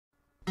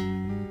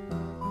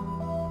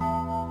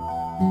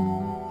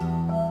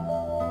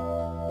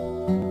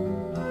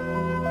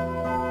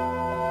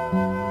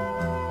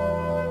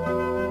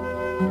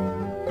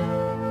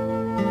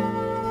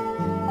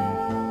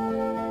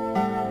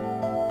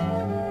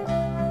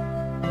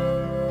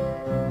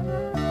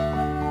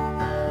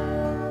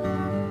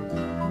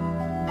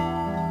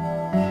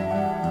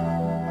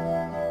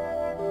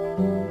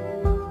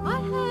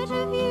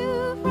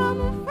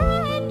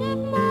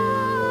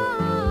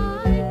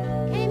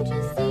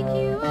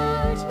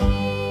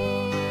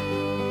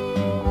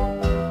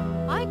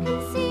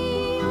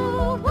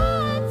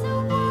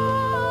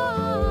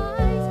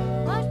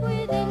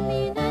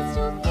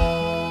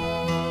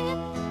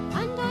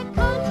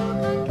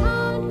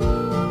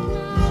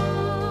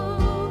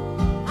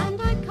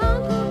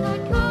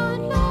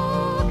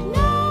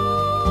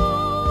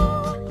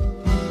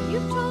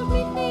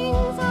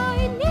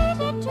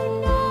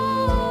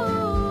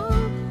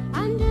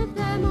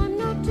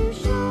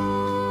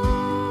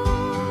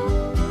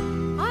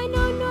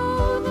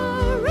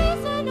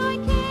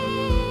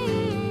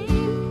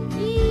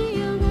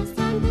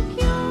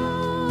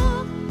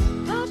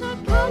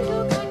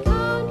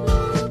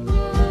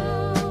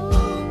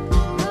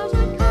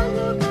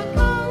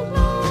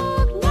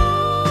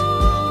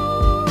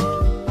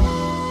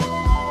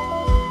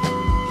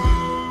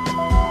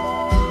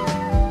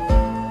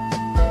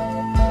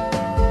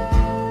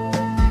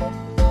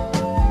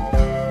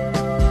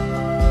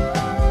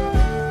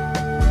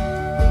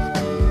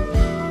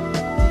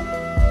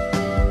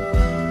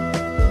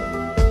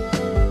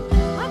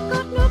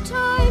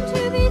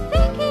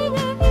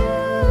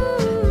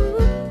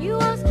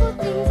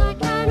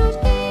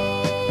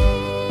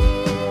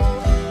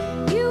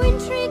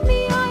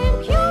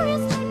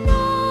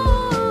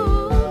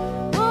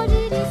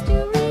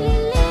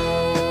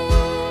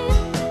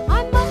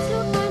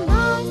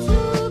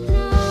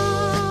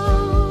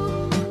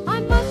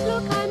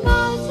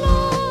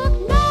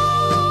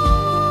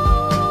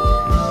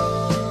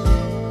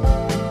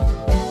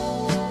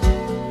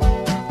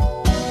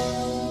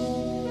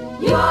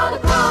You are the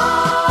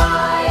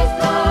Christ,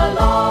 the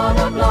Lord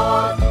of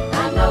Lords,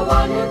 and the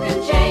one who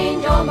can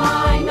change all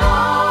my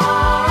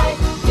night.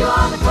 You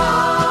are the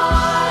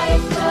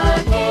Christ,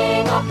 the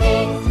King of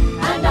Kings,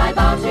 and I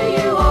bow to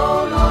you,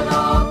 O Lord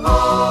of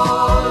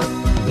hosts.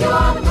 You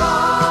are the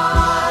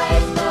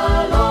Christ,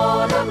 the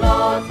Lord of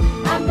Lords,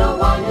 and the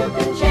one who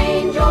can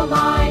change all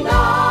my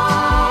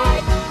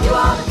night. You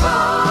are the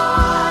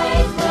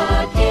Christ,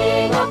 the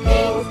King of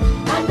Kings,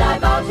 and I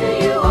bow to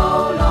you,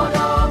 O Lord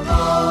of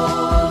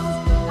hosts.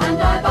 And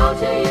I bow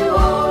to you, O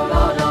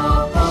Lord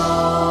of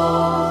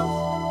hosts.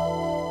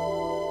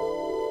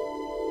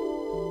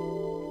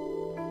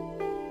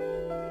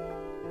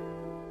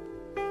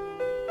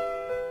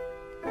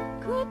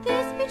 Could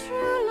this be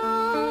true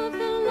love,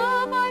 the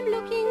love I'm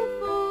looking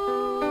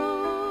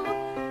for?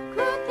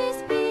 Could this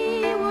be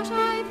what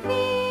I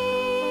feel?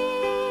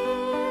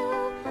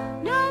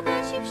 Now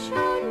that you've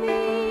shown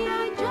me,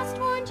 I just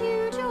want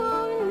you to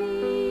own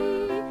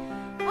me.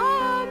 I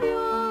am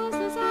yours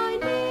as I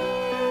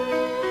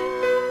live.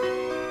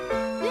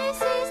 This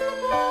is the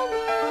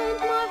moment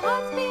my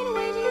heart's been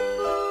waiting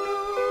for,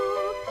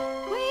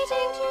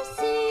 waiting to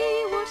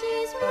see what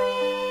is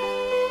real.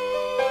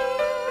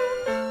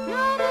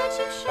 Now that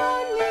you've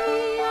shown me,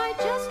 I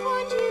just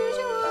want you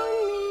to own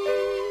me.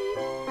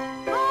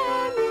 I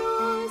am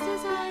yours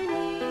as I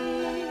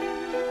live.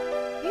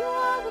 You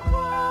are the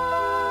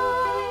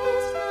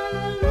Christ, the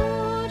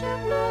Lord of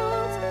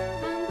Lords,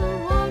 and the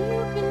one who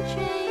can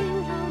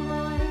change all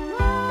my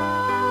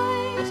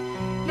night.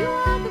 You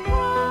are the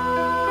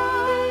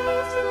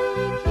Christ,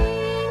 the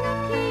King of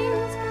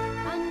Kings,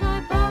 and I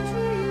bow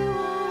to you,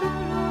 O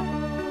Lord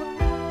of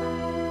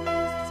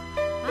hosts.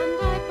 And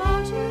I bow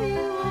to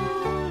you, O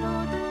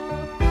Lord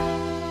of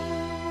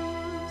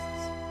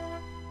hosts.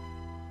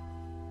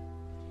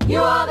 You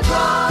are the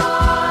Christ.